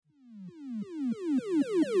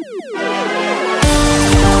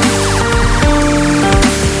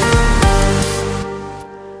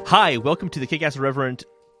Hi, welcome to the Kick-Ass Irreverent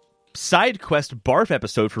side quest barf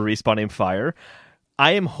episode for Respawn Aim Fire.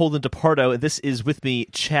 I am Holden DePardo, and this is with me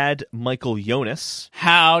Chad Michael Jonas.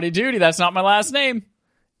 Howdy doody, that's not my last name.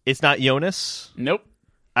 It's not Jonas? Nope.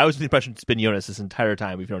 I was under the impression it's been Jonas this entire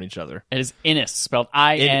time we've known each other. It is Innis, spelled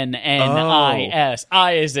I-N-N-I-S.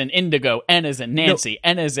 I is in indigo, N is in Nancy,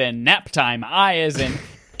 N is in nap time, I is in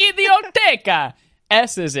idioteca,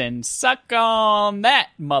 S is in suck on that,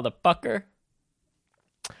 motherfucker.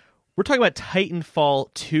 We're talking about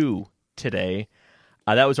Titanfall 2 today.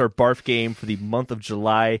 That was our barf game for the month of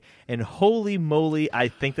July, and holy moly, I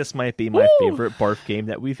think this might be my favorite barf game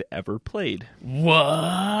that we've ever played.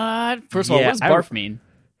 What? First of all, what does barf mean?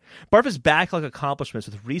 Barf is backlog accomplishments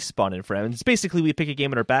with Respawn in front. It's basically we pick a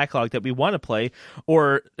game in our backlog that we want to play,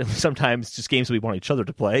 or sometimes just games that we want each other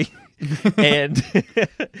to play. and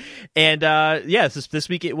this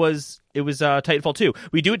week it was Titanfall 2.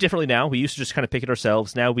 We do it differently now. We used to just kind of pick it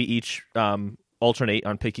ourselves. Now we each alternate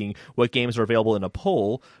on picking what games are available in a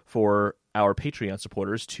poll for our Patreon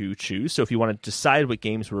supporters to choose. So if you want to decide what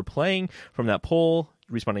games we're playing from that poll,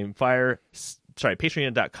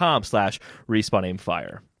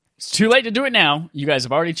 patreon.com/respawnaimfire. It's too late to do it now. You guys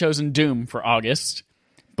have already chosen Doom for August.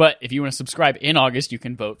 But if you want to subscribe in August, you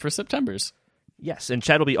can vote for September's. Yes, and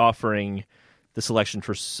Chad will be offering the selection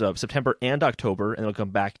for September and October, and it'll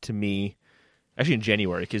come back to me actually in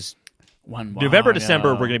January, because November,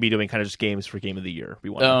 December, we're going to be doing kind of just games for Game of the Year.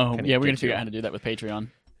 We're going to figure out how to do that with Patreon.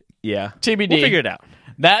 Yeah. TBD. We'll figure it out.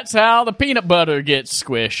 That's how the peanut butter gets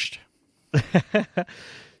squished.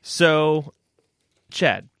 So,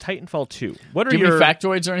 Chad, Titanfall 2. What are do you your have any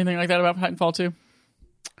factoids or anything like that about Titanfall 2?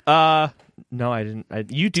 No, I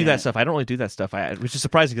didn't. You do that stuff. I don't really do that stuff. Which is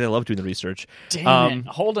surprising because I love doing the research. Damn it.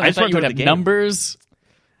 Hold on. I thought you would have numbers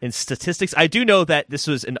and statistics. I do know that this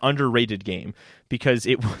was an underrated game because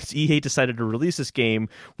EA decided to release this game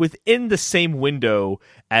within the same window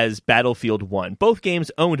as Battlefield 1. Both games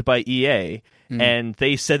owned by EA, and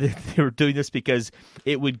they said that they were doing this because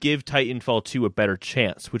it would give Titanfall 2 a better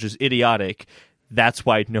chance, which is idiotic. That's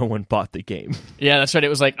why no one bought the game. Yeah, that's right. It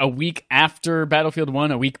was like a week after Battlefield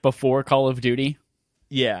 1, a week before Call of Duty.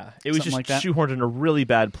 Yeah, it was something just shoehorned in a really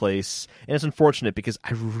bad place, and it's unfortunate because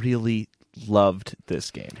I really loved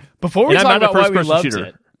this game. Before we talk about why we loved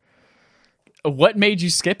it, what made you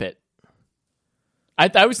skip it?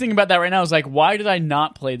 I was thinking about that right now. I was like, why did I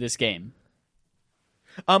not play this game?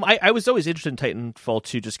 I was always interested in Titanfall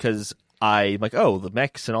 2 just because I'm like, oh, the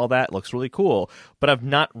mechs and all that looks really cool. But I'm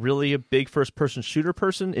not really a big first-person shooter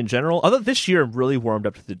person in general. Although this year I'm really warmed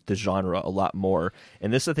up to the genre a lot more.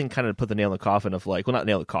 And this, I think, kind of put the nail in the coffin of like, well, not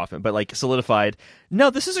nail in the coffin, but like solidified,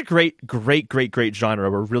 no, this is a great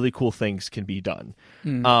genre where really cool things can be done.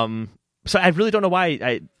 So I really don't know why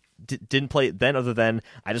I didn't play it then, other than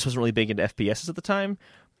I just wasn't really big into FPSs at the time.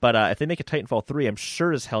 But if they make a Titanfall 3, I'm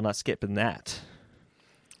sure as hell not skipping that.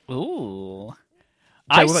 Ooh.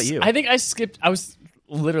 What about you? I think I skipped. I was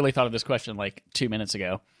literally thought of this question like 2 minutes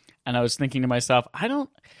ago, and I was thinking to myself, I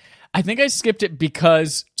think I skipped it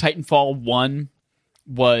because Titanfall 1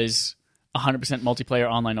 was 100%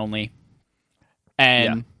 multiplayer, online only,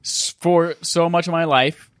 and for so much of my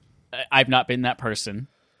life, I've not been that person.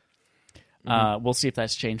 We'll see if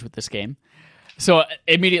that's changed with this game. So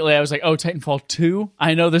immediately I was like, oh, Titanfall 2?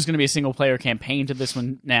 I know there's going to be a single-player campaign to this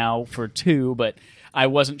one now for 2, but I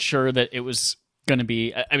wasn't sure that it was going to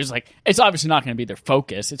be. I was like, it's obviously not going to be their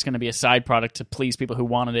focus. It's going to be a side product to please people who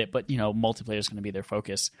wanted it, but, multiplayer is going to be their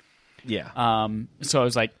focus. Yeah. So I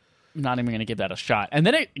was like, I'm not even going to give that a shot. And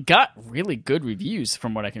then it got really good reviews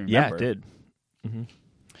from what I can remember. Yeah, it did. Mm-hmm.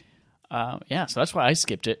 So that's why I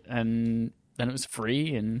skipped it. And then it was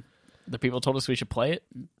free, and the people told us we should play it,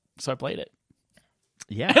 so I played it.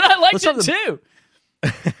 Yeah. And I liked it too.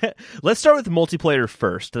 Let's start with multiplayer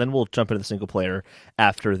first, and then we'll jump into the single player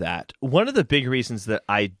after that. One of the big reasons that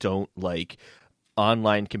I don't like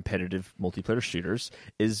online competitive multiplayer shooters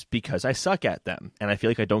is because I suck at them, and I feel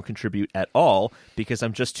like I don't contribute at all because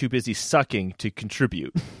I'm just too busy sucking to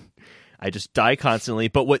contribute. I just die constantly,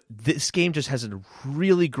 but what this game just has a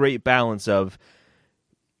really great balance of,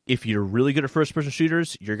 if you're really good at first-person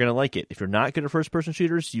shooters, you're going to like it. If you're not good at first-person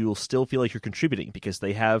shooters, you'll still feel like you're contributing because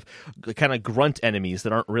they have kind of grunt enemies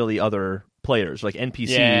that aren't really other players, like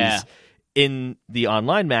NPCs in the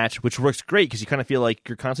online match, which works great because you kind of feel like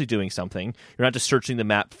you're constantly doing something. You're not just searching the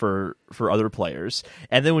map for other players.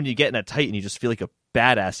 And then when you get in a Titan, you just feel like a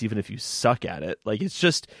badass even if you suck at it. Like, it's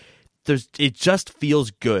just... it just feels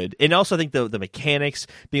good. And also I think the mechanics,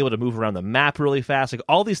 being able to move around the map really fast, like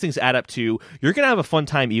all these things add up to you're going to have a fun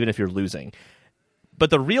time even if you're losing. But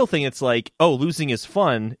the real thing, it's like, oh, losing is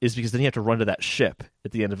fun, is because then you have to run to that ship at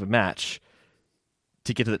the end of a match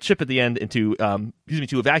to get to the chip at the end and to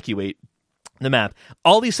to evacuate the map.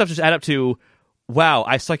 All these stuff just add up to, wow,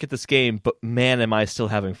 I suck at this game, but man, am I still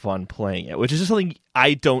having fun playing it, which is just something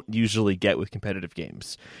I don't usually get with competitive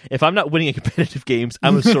games. If I'm not winning in competitive games,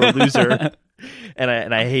 I'm a sore loser,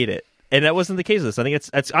 and I hate it. And that wasn't the case of this. I think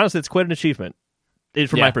it's honestly, it's quite an achievement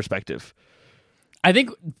from my perspective. I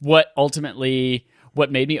think what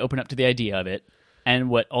made me open up to the idea of it, and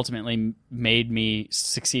what ultimately made me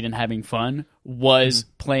succeed in having fun, was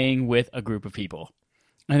playing with a group of people.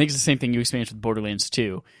 I think it's the same thing you experienced with Borderlands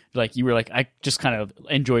 2. Like, you were like, I just kind of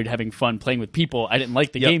enjoyed having fun playing with people. I didn't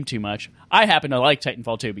like the game too much. I happen to like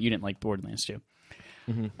Titanfall 2, but you didn't like Borderlands 2.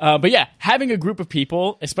 But yeah, having a group of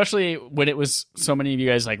people, especially when it was so many of you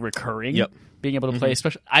guys like recurring, being able to play,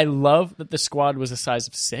 especially, I love that the squad was a size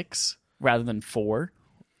of 6 rather than 4.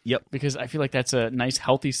 Yep. Because I feel like that's a nice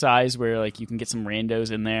healthy size where like you can get some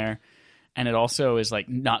randos in there. And it also is like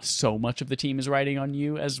not so much of the team is riding on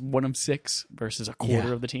you as one of 6 versus a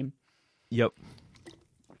quarter of the team. Yep.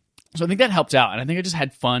 So I think that helped out. And I think I just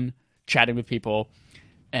had fun chatting with people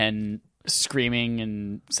and screaming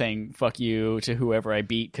and saying fuck you to whoever I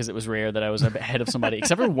beat, because it was rare that I was ahead of somebody,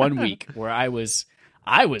 except for one week where I was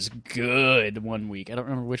good one week. I don't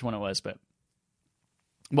remember which one it was, but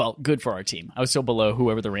well, good for our team. I was still below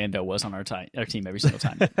whoever the rando was on our team every single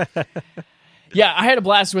time. Yeah, I had a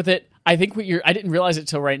blast with it. I think I didn't realize it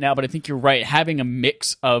till right now, but I think you're right. Having a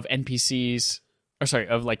mix of NPCs,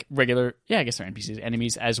 of like regular, I guess they're NPCs,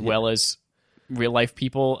 enemies, as well as real life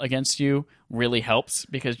people against you really helps,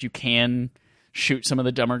 because you can shoot some of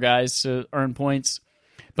the dumber guys to earn points.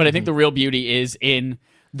 But I think the real beauty is in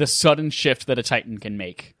the sudden shift that a Titan can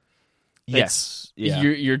make. Yes.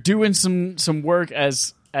 You're doing some work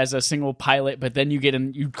as a single pilot, but then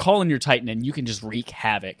you call in your Titan and you can just wreak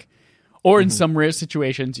havoc. Or in some rare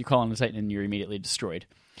situations, you call in the Titan and you're immediately destroyed.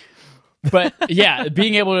 But yeah,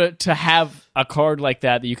 being able to have a card like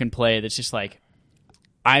that you can play that's just like,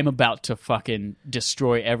 I'm about to fucking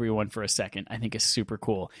destroy everyone for a second, I think is super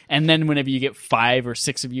cool. And then whenever you get 5 or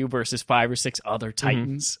 6 of you versus 5 or 6 other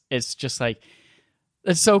Titans, it's just like,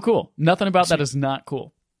 it's so cool. Nothing about that is not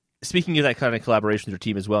cool. Speaking of that kind of collaboration with your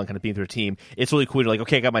team as well, and kind of being through a team, it's really cool to like,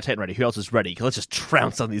 okay, I got my Titan ready. Who else is ready? Let's just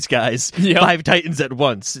trounce on these guys. Yep. 5 Titans at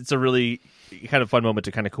once. It's a really kind of fun moment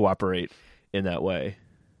to kind of cooperate in that way.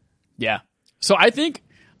 Yeah. So I think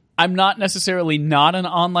I'm not necessarily not an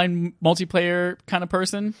online multiplayer kind of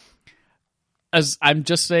person, as I'm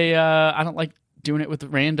just I don't like doing it with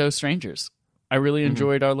rando strangers. I really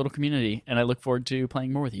enjoyed our little community, and I look forward to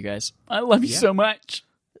playing more with you guys. I love you so much.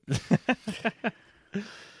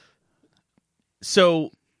 So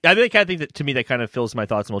I think that to me that kind of fills my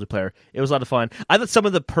thoughts on multiplayer. It was a lot of fun. I thought some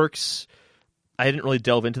of the perks, I didn't really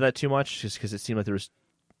delve into that too much, just because it seemed like there was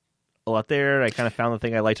a lot there. I kind of found the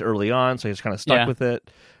thing I liked early on, so I just kind of stuck with it.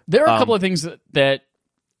 There are a couple of things that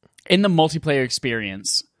in the multiplayer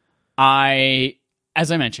experience, as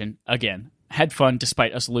I mentioned, again, had fun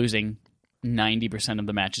despite us losing 90% of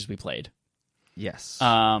the matches we played. Yes.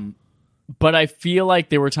 But I feel like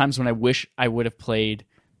there were times when I wish I would have played.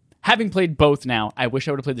 Having played both now, I wish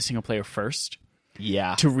I would have played the single player first.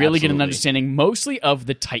 Yeah. To really get an understanding, mostly of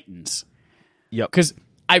the Titans. Yep. Because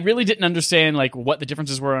I really didn't understand like what the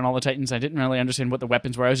differences were on all the Titans. I didn't really understand what the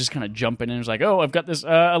weapons were. I was just kind of jumping in and was like, oh, I've got this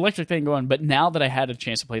electric thing going. But now that I had a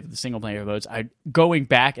chance to play the single player modes, going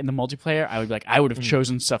back in the multiplayer, I would have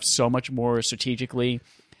chosen stuff so much more strategically.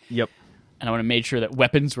 Yep. And I would have made sure that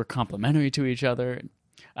weapons were complementary to each other.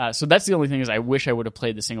 So that's the only thing, is I wish I would have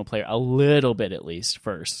played the single player a little bit at least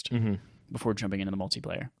first before jumping into the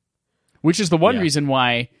multiplayer. Which is the one reason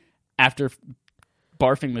why, after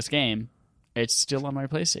barfing this game, it's still on my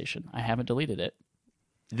PlayStation. I haven't deleted it.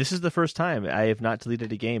 This is the first time I have not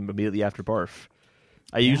deleted a game immediately after barf.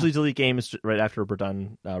 I usually delete games right after we're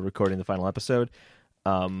done recording the final episode.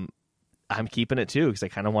 I'm keeping it too, because I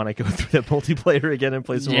kind of want to go through that multiplayer again and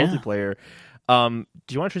play some multiplayer. Do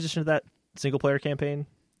you want to transition to that single player campaign?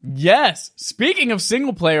 Yes. Speaking of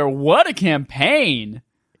single player, what a campaign!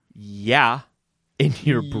 Yeah. In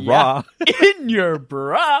your bra. In your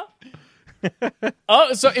bra.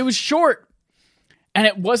 Oh, so it was short. And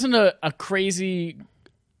it wasn't a crazy,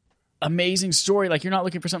 amazing story. Like, you're not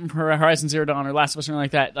looking for something from Horizon Zero Dawn or Last of Us or anything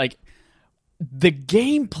like that. Like, the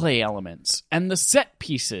gameplay elements and the set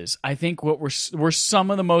pieces, I think, what were some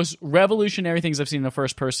of the most revolutionary things I've seen in the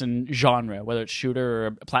first-person genre, whether it's shooter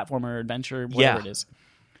or platformer or adventure, whatever it is.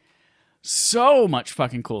 So much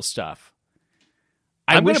fucking cool stuff.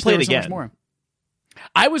 I'm going to play it again. So much more.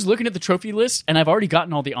 I was looking at the trophy list, and I've already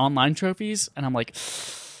gotten all the online trophies, and I'm like,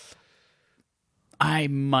 I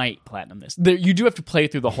might platinum this. You do have to play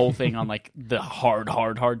through the whole thing on like the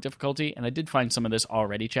hard difficulty, and I did find some of this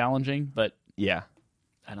already challenging, but yeah,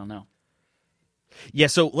 I don't know. Yeah,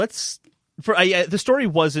 so the story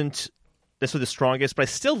wasn't necessarily the strongest, but I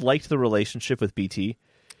still liked the relationship with BT.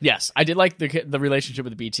 Yes, I did like the relationship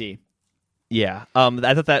with BT. Yeah,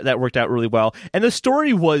 I thought that worked out really well, and the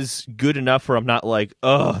story was good enough where I'm not like,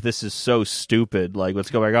 oh, this is so stupid. Like,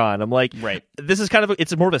 what's going on? I'm like, right. This is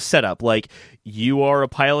it's more of a setup. Like, you are a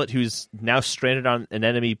pilot who's now stranded on an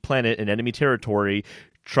enemy planet, in enemy territory,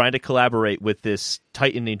 trying to collaborate with this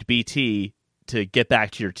Titan named BT to get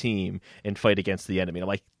back to your team and fight against the enemy. And I'm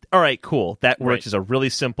like, all right, cool. That works as a really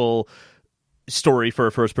simple story for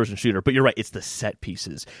a first-person shooter. But you're right, it's the set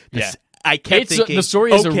pieces. I kept thinking, the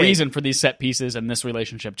story is a reason for these set pieces and this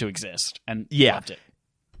relationship to exist, and loved it.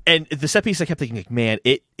 And the set piece, I kept thinking, like, man,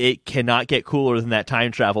 it cannot get cooler than that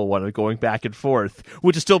time travel one of going back and forth,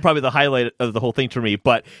 which is still probably the highlight of the whole thing for me.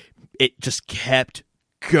 But it just kept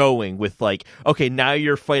going with like, okay, now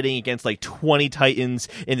you're fighting against like 20 Titans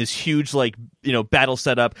in this huge like battle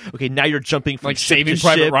setup. Okay, now you're jumping from like ship Saving to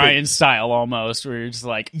Private ship Ryan style almost, where you're just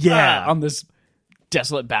like on this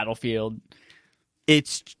desolate battlefield.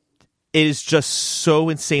 It is just so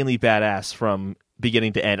insanely badass from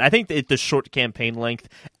beginning to end. I think that the short campaign length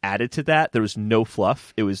added to that. There was no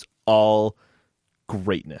fluff. It was all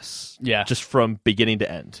greatness. Yeah. Just from beginning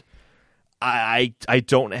to end. I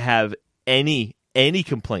don't have any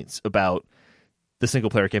complaints about the single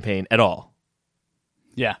player campaign at all.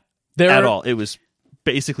 Yeah. At all. It was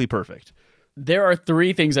basically perfect. There are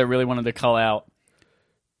 3 things I really wanted to call out.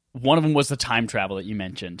 One of them was the time travel that you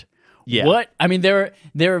mentioned. Yeah. I mean, there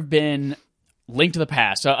have been Link to the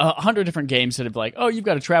Past, 100 different games that have like, oh, you've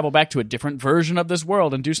got to travel back to a different version of this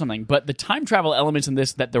world and do something. But the time travel elements in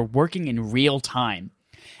this, that they're working in real time.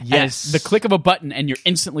 Yes. And it's the click of a button and you're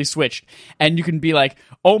instantly switched. And you can be like,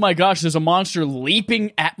 oh my gosh, there's a monster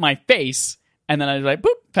leaping at my face. And then I like,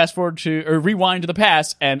 boop, fast forward or rewind to the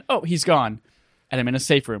past, and oh, he's gone. And I'm in a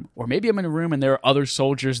safe room. Or maybe I'm in a room and there are other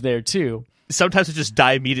soldiers there too. Sometimes I just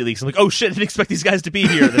die immediately because I'm like, oh shit, I didn't expect these guys to be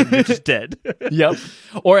here. Then they're just dead. Yep.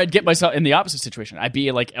 Or I'd get myself in the opposite situation. I'd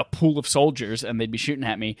be like a pool of soldiers and they'd be shooting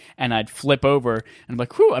at me, and I'd flip over and I'm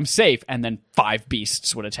like, whew, I'm safe. And then 5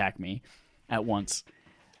 beasts would attack me at once.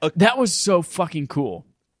 That was so fucking cool.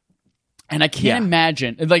 And I can't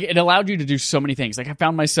imagine, like, it allowed you to do so many things. Like, I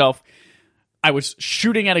found myself, I was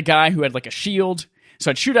shooting at a guy who had like a shield. So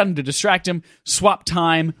I'd shoot at him to distract him, swap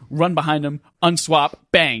time, run behind him, unswap,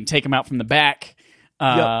 bang, take him out from the back.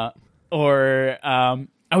 Or I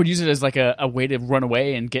would use it as like a way to run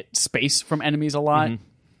away and get space from enemies a lot,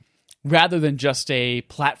 rather than just a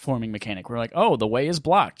platforming mechanic. We're like, oh, the way is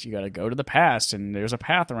blocked. You got to go to the past, and there's a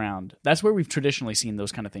path around. That's where we've traditionally seen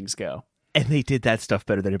those kind of things go. And they did that stuff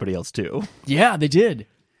better than anybody else too. Yeah, they did.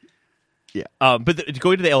 Yeah, but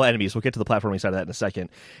going to the enemies, we'll get to the platforming side of that in a second.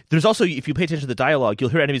 There's also, if you pay attention to the dialogue, you'll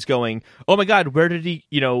hear enemies going, "Oh my god, where did he?"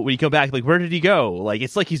 When you go back, like, where did he go? Like,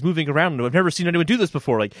 it's like he's moving around. I've never seen anyone do this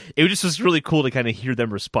before. Like, it just was really cool to kind of hear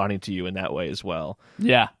them responding to you in that way as well.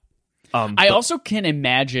 Yeah, I also can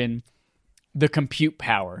imagine the compute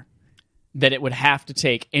power that it would have to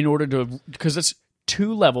take in order to, because it's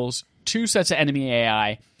 2 levels, 2 sets of enemy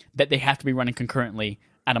AI that they have to be running concurrently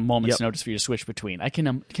at a moment's notice for you to switch between. I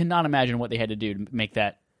cannot imagine what they had to do to make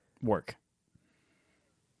that work.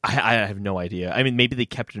 I have no idea. I mean, maybe they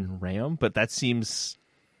kept it in RAM, but that seems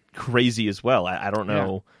crazy as well. I don't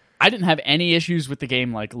know. Yeah. I didn't have any issues with the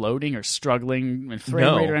game like loading or struggling with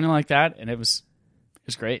frame rate or anything like that, and it was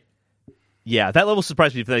great. Yeah, that level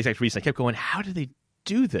surprised me for that exact reason. I kept going, how do they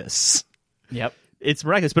do this? Yep. It's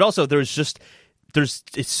miraculous. But also,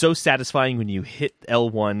 it's so satisfying when you hit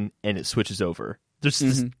L1 and it switches over.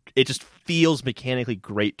 It just feels mechanically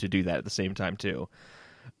great to do that at the same time too.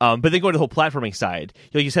 But then going to the whole platforming side,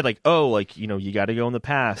 like you said, like, oh, like, you got to go in the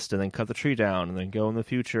past and then cut the tree down and then go in the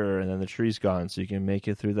future and then the tree's gone so you can make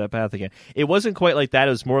it through that path again. It wasn't quite like that.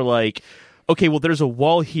 It was more like, okay, well, there's a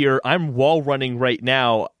wall here. I'm wall running right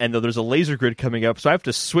now, and there's a laser grid coming up, so I have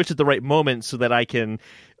to switch at the right moment so that I can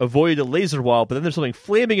avoid a laser wall. But then there's something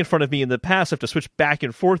flaming in front of me in the past. I have to switch back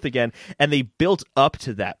and forth again. And they built up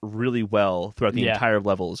to that really well throughout the entire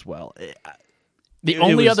level as well. The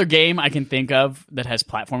only other game I can think of that has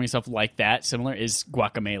platforming stuff like that, similar, is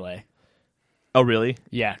Guacamelee. Oh, really?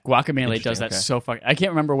 Yeah, Guacamelee does that so fucking... I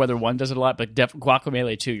can't remember whether 1 does it a lot, but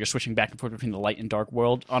Guacamelee 2, you're switching back and forth between the light and dark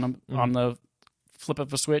world on the flip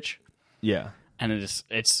of a switch. Yeah. And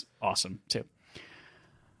it's awesome, too.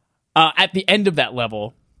 At the end of that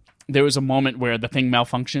level, there was a moment where the thing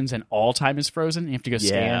malfunctions and all time is frozen. You have to go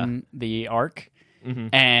scan the arc. Mm-hmm.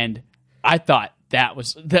 And I thought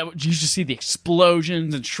you just see the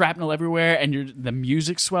explosions and shrapnel everywhere, and the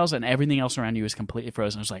music swells, and everything else around you is completely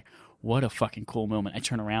frozen. I was like, what a fucking cool moment. I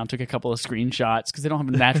turned around, took a couple of screenshots, because they don't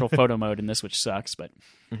have a natural photo mode in this, which sucks, but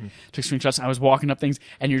took screenshots, and I was walking up things,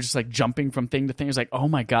 and you're just like jumping from thing to thing. It's like, oh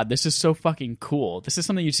my god, this is so fucking cool. This is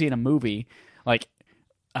something you'd see in a movie, like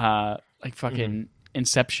fucking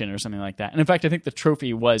Inception or something like that. And in fact, I think the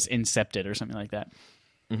trophy was Incepted or something like that.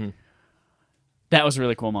 That was a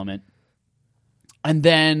really cool moment. And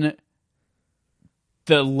then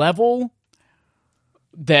the level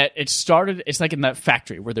that it started, it's like in that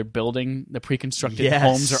factory where they're building the pre-constructed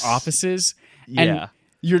homes or offices. And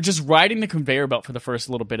you're just riding the conveyor belt for the first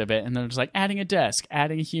little bit of it, and then it's like adding a desk,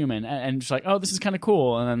 adding a human, and just like, oh, this is kind of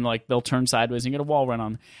cool. And then like they'll turn sideways and get a wall run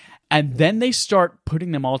on. And then they start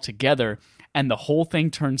putting them all together, and the whole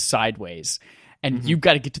thing turns sideways, and you've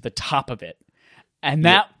got to get to the top of it. And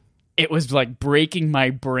it was like breaking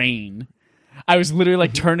my brain. I was literally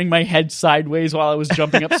like turning my head sideways while I was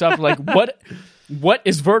jumping up stuff. Like, what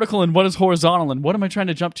is vertical and what is horizontal, and what am I trying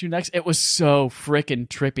to jump to next? It was so freaking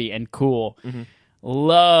trippy and cool.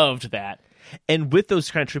 Loved that. And with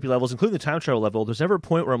those kind of trippy levels, including the time travel level, there's never a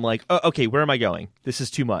point where I'm like, oh, okay, where am I going? This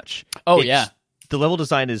is too much. The level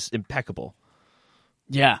design is impeccable.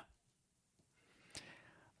 Yeah.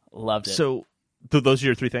 Loved it. So those are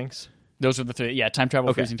your three things? Those are the three. Yeah, time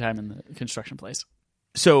travel, freezing time, and the construction place.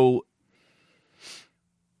 So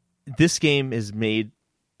this game has made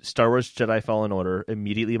Star Wars Jedi Fallen Order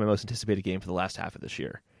immediately my most anticipated game for the last half of this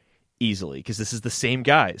year. Easily, because this is the same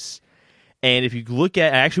guys. And if you look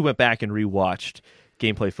at, I actually went back and rewatched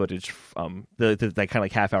gameplay footage, that kind of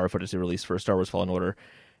like half-hour footage they released for Star Wars Fallen Order,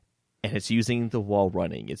 and it's using the wall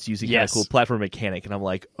running. It's using kind of cool platform mechanic, and I'm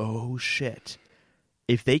like, oh shit.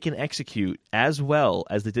 If they can execute as well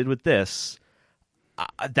as they did with this,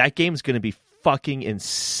 that game's going to be fucking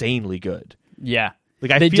insanely good. Yeah.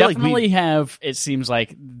 Like, I they feel definitely have, it seems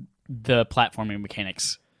like, the platforming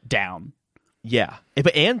mechanics down. Yeah.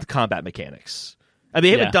 And the combat mechanics. I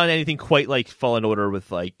mean, they haven't done anything quite like Fallen Order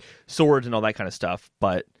with like swords and all that kind of stuff,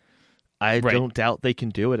 but I don't doubt they can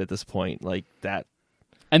do it at this point. Like that.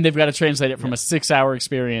 And they've got to translate it from a 6-hour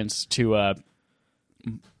experience to a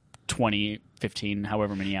 20, 15,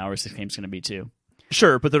 however many hours this game's going to be too.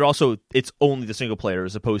 Sure, but they're also, it's only the single player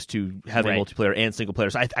as opposed to having multiplayer and single player.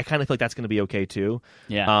 So I kind of feel like that's going to be okay too.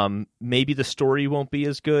 Yeah. Maybe the story won't be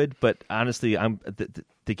as good, but honestly,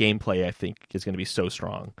 the gameplay I think is going to be so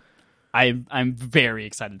strong. I'm very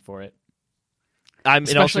excited for it.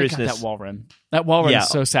 Especially that wall run. That wall run is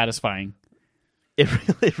so satisfying.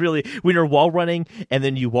 It really, when you're wall running and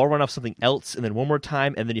then you wall run off something else and then one more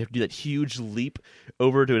time and then you have to do that huge leap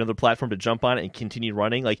over to another platform to jump on it and continue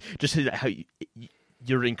running, like just how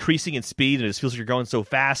you're increasing in speed and it feels like you're going so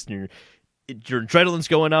fast and your adrenaline's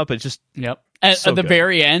going up. It's just at the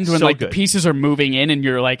very end when the pieces are moving in and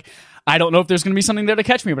you're like, I don't know if there's going to be something there to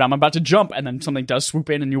catch me, but I'm about to jump, and then something does swoop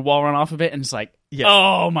in, and you wall run off of it, and it's like,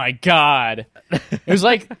 oh my god! It was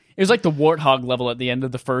like the Warthog level at the end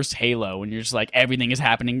of the first Halo, when you're just like everything is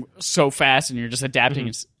happening so fast, and you're just adapting.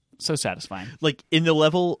 It's so satisfying. Like in the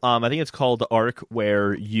level, I think it's called the Arc,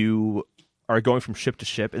 where you are going from ship to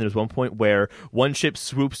ship, and there's one point where one ship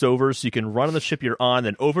swoops over, so you can run on the ship you're on,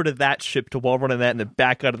 then over to that ship to wall run on that, and then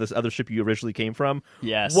back out of this other ship you originally came from.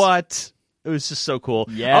 Yes. What? It was just so cool.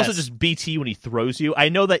 Yes. Also, just BT when he throws you. I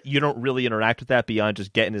know that you don't really interact with that beyond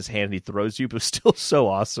just getting his hand and he throws you, but it's still so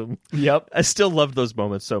awesome. Yep. I still loved those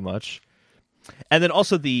moments so much. And then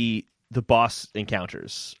also the boss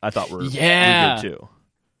encounters I thought were really good too.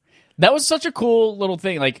 That was such a cool little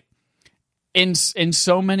thing. Like in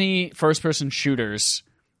so many first-person shooters,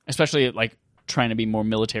 especially like trying to be more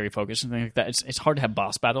military focused and things like that, it's hard to have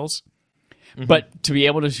boss battles. But to be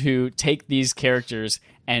able to take these characters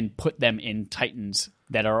and put them in Titans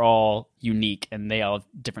that are all unique and they all have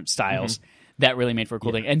different styles, that really made for a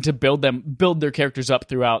cool thing. And to build their characters up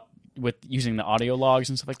throughout with using the audio logs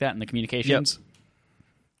and stuff like that and the communications,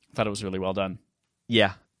 I thought it was really well done.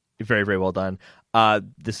 Yeah, very, very well done.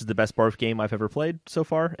 This is the best Barf game I've ever played so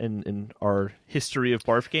far in our history of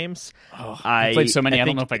Barf games. I played so many, I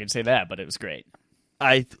don't know if I could say that, but it was great.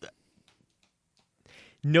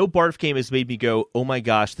 No Barf game has made me go, oh my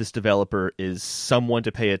gosh, this developer is someone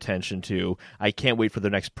to pay attention to. I can't wait for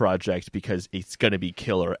the next project because it's going to be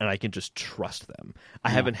killer and I can just trust them.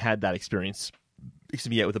 I haven't had that experience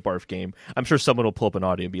yet with a Barf game. I'm sure someone will pull up an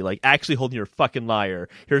audio and be like, actually, holding your fucking liar.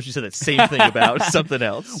 Here's you said that same thing about something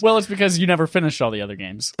else. Well, it's because you never finished all the other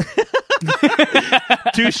games.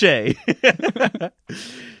 Touche.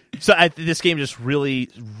 So this game just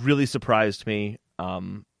really, really surprised me.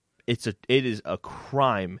 It is a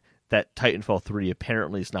crime that Titanfall 3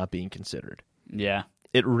 apparently is not being considered. Yeah.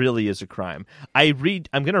 It really is a crime. I'm going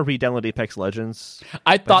to re-download Apex Legends.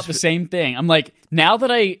 I thought the same thing. I'm like, now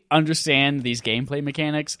that I understand these gameplay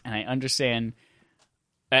mechanics and I understand,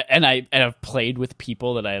 and I've played with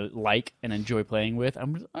people that I like and enjoy playing with,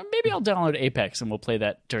 maybe I'll download Apex and we'll play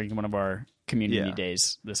that during one of our community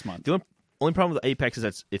days this month. The only problem with Apex is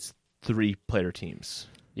that it's 3-player teams.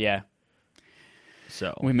 Yeah.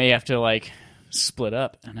 So we may have to like split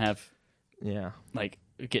up and have like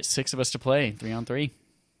get 6 of us to play 3-on-3.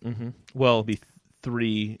 Mm-hmm. Well, it'll be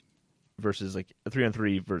 3 versus like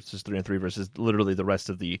 3-on-3 versus 3-on-3 versus literally the rest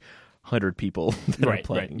of the 100 people that are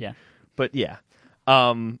playing. Right, yeah. But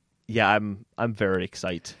I'm very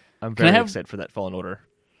excited. I'm very excited for that Fallen Order.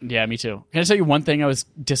 Yeah, me too. Can I tell you one thing I was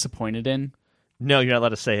disappointed in? No, you're not allowed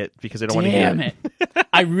to say it because I don't want to hear it. Damn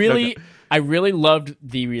it. I really loved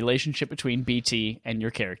the relationship between BT and your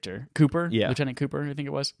character. Cooper? Yeah. Lieutenant Cooper, I think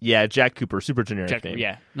it was. Yeah, Jack Cooper, super generic name.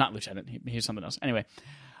 Yeah, not Lieutenant. He's something else. Anyway,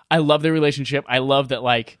 I love their relationship. I love that,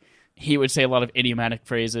 like, he would say a lot of idiomatic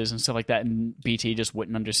phrases and stuff like that, and BT just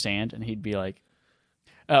wouldn't understand, and he'd be like,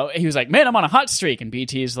 he was like, man, I'm on a hot streak, and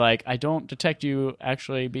BT's like, I don't detect you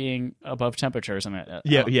actually being above temperature or something like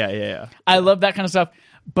that. Yeah. I love that kind of stuff,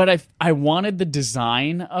 but I wanted the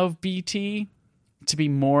design of BT to be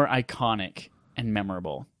more iconic and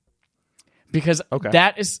memorable. Because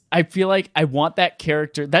that is, I feel like I want that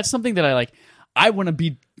character. That's something that I like. I want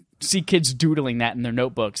to see kids doodling that in their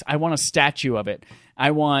notebooks. I want a statue of it.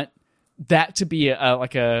 I want that to be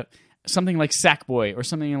something like Sackboy or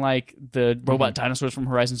something like the robot dinosaurs from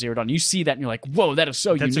Horizon Zero Dawn. You see that and you're like, whoa, that is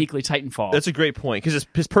so uniquely Titanfall. That's a great point because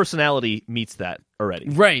his personality meets that already.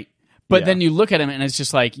 Right. But then you look at him and it's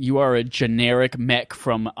just like, you are a generic mech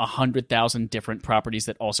from 100,000 different properties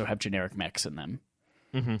that also have generic mechs in them.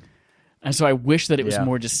 Mm-hmm. And so I wish that it was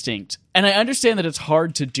more distinct. And I understand that it's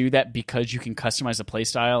hard to do that because you can customize the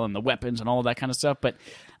playstyle and the weapons and all of that kind of stuff, but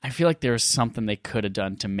I feel like there's something they could have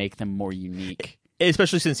done to make them more unique.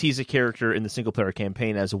 Especially since he's a character in the single-player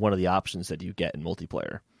campaign as one of the options that you get in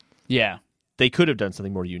multiplayer. Yeah. They could have done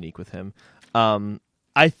something more unique with him.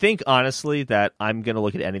 I think, honestly, that I'm going to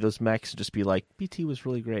look at any of those mechs and just be like, BT was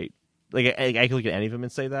really great. Like, I can look at any of them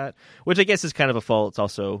and say that, which I guess is kind of a fault. It's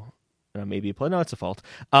also maybe a play. No, it's a fault.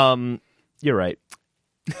 You're right.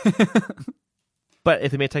 But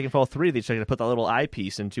if they made Titanfall 3, they're just going to put that little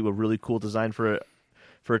eyepiece into a really cool design for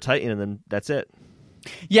a Titan, and then that's it.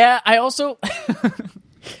 Yeah, I also...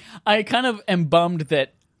 I kind of am bummed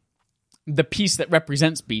that the piece that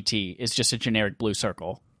represents BT is just a generic blue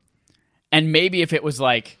circle. And maybe if it was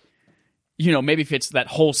like, maybe if it's that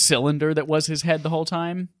whole cylinder that was his head the whole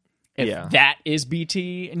time, if that is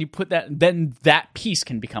BT, and you put that, then that piece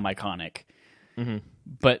can become iconic. Mm-hmm.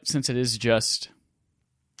 But since it is just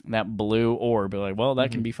that blue orb, like, well,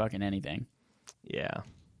 that can be fucking anything. Yeah.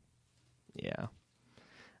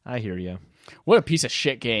 I hear you. What a piece of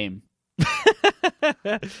shit game.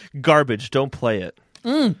 Garbage. Don't play it.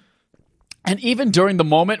 Mm. And even during the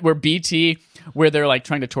moment where they're like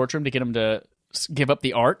trying to torture him to get him to give up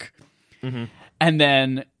the Ark, and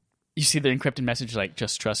then you see the encrypted message like,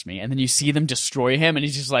 just trust me, and then you see them destroy him, and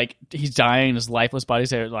he's just like, he's dying, his lifeless body's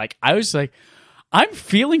there. Like, I was like, I'm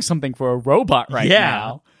feeling something for a robot right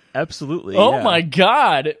now. Absolutely. Oh my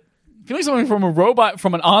god. Feeling something from a robot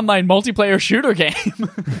from an online multiplayer shooter game.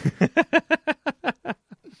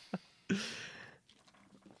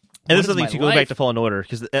 And this is something to go back to Fallen Order,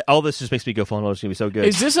 because all this just makes me go, Fallen Order is going to be so good.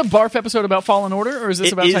 Is this a BARF episode about Fallen Order, or is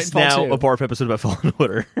this about Titanfall 2? It is now a BARF episode about Fallen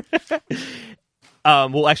Order.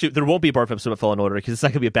 Well, actually, there won't be a BARF episode about Fallen Order, because it's not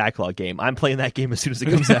going to be a backlog game. I'm playing that game as soon as it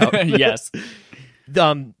comes out. Yes.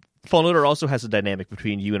 Fallen Order also has a dynamic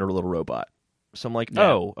between you and a little robot. So I'm like,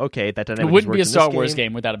 oh, okay, that dynamic It wouldn't be a Star Wars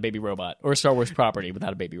game without a baby robot, or a Star Wars property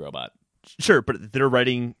without a baby robot. Sure, but their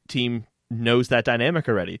writing team knows that dynamic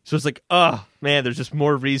already. So it's like, oh, man, there's just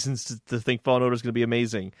more reasons to think Fallen Order is going to be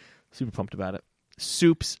amazing. Super pumped about it.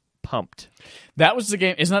 Soup's pumped. That was the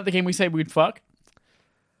game. Isn't that the game we said we'd fuck?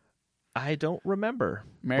 I don't remember.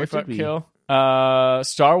 Marry, fuck, kill.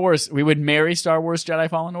 Star Wars. We would marry Star Wars Jedi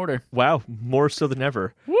Fallen Order. Wow, more so than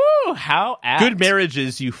ever. Woo! How apt. Good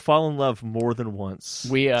marriages, you fall in love more than once.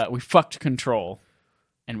 We fucked Control,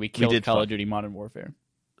 and we killed Call of Duty Modern Warfare.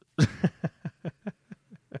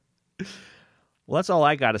 Well, that's all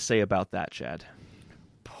I got to say about that, Chad.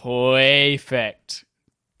 Perfect.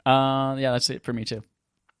 Yeah, that's it for me too.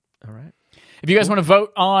 All right. If you guys want to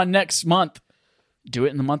vote on next month, do it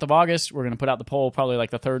in the month of August. We're going to put out the poll probably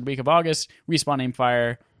like the third week of August. Respawn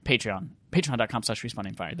Aimfire, Patreon.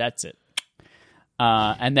 Patreon.com/RespawnAimfire. That's it.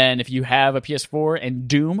 And then if you have a PS4 and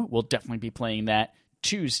Doom, we'll definitely be playing that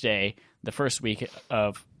Tuesday, the first week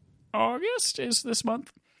of August is this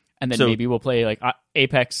month. and then So- maybe we'll play like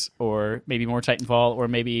Apex or maybe more Titanfall or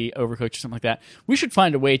maybe Overcooked or something like that. We should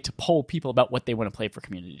find a way to poll people about what they want to play for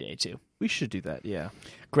Community Day too. We should do that. Yeah.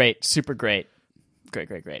 Great, super great,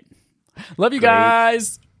 great. Love you Great.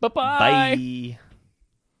 guys. Bye-bye. Bye.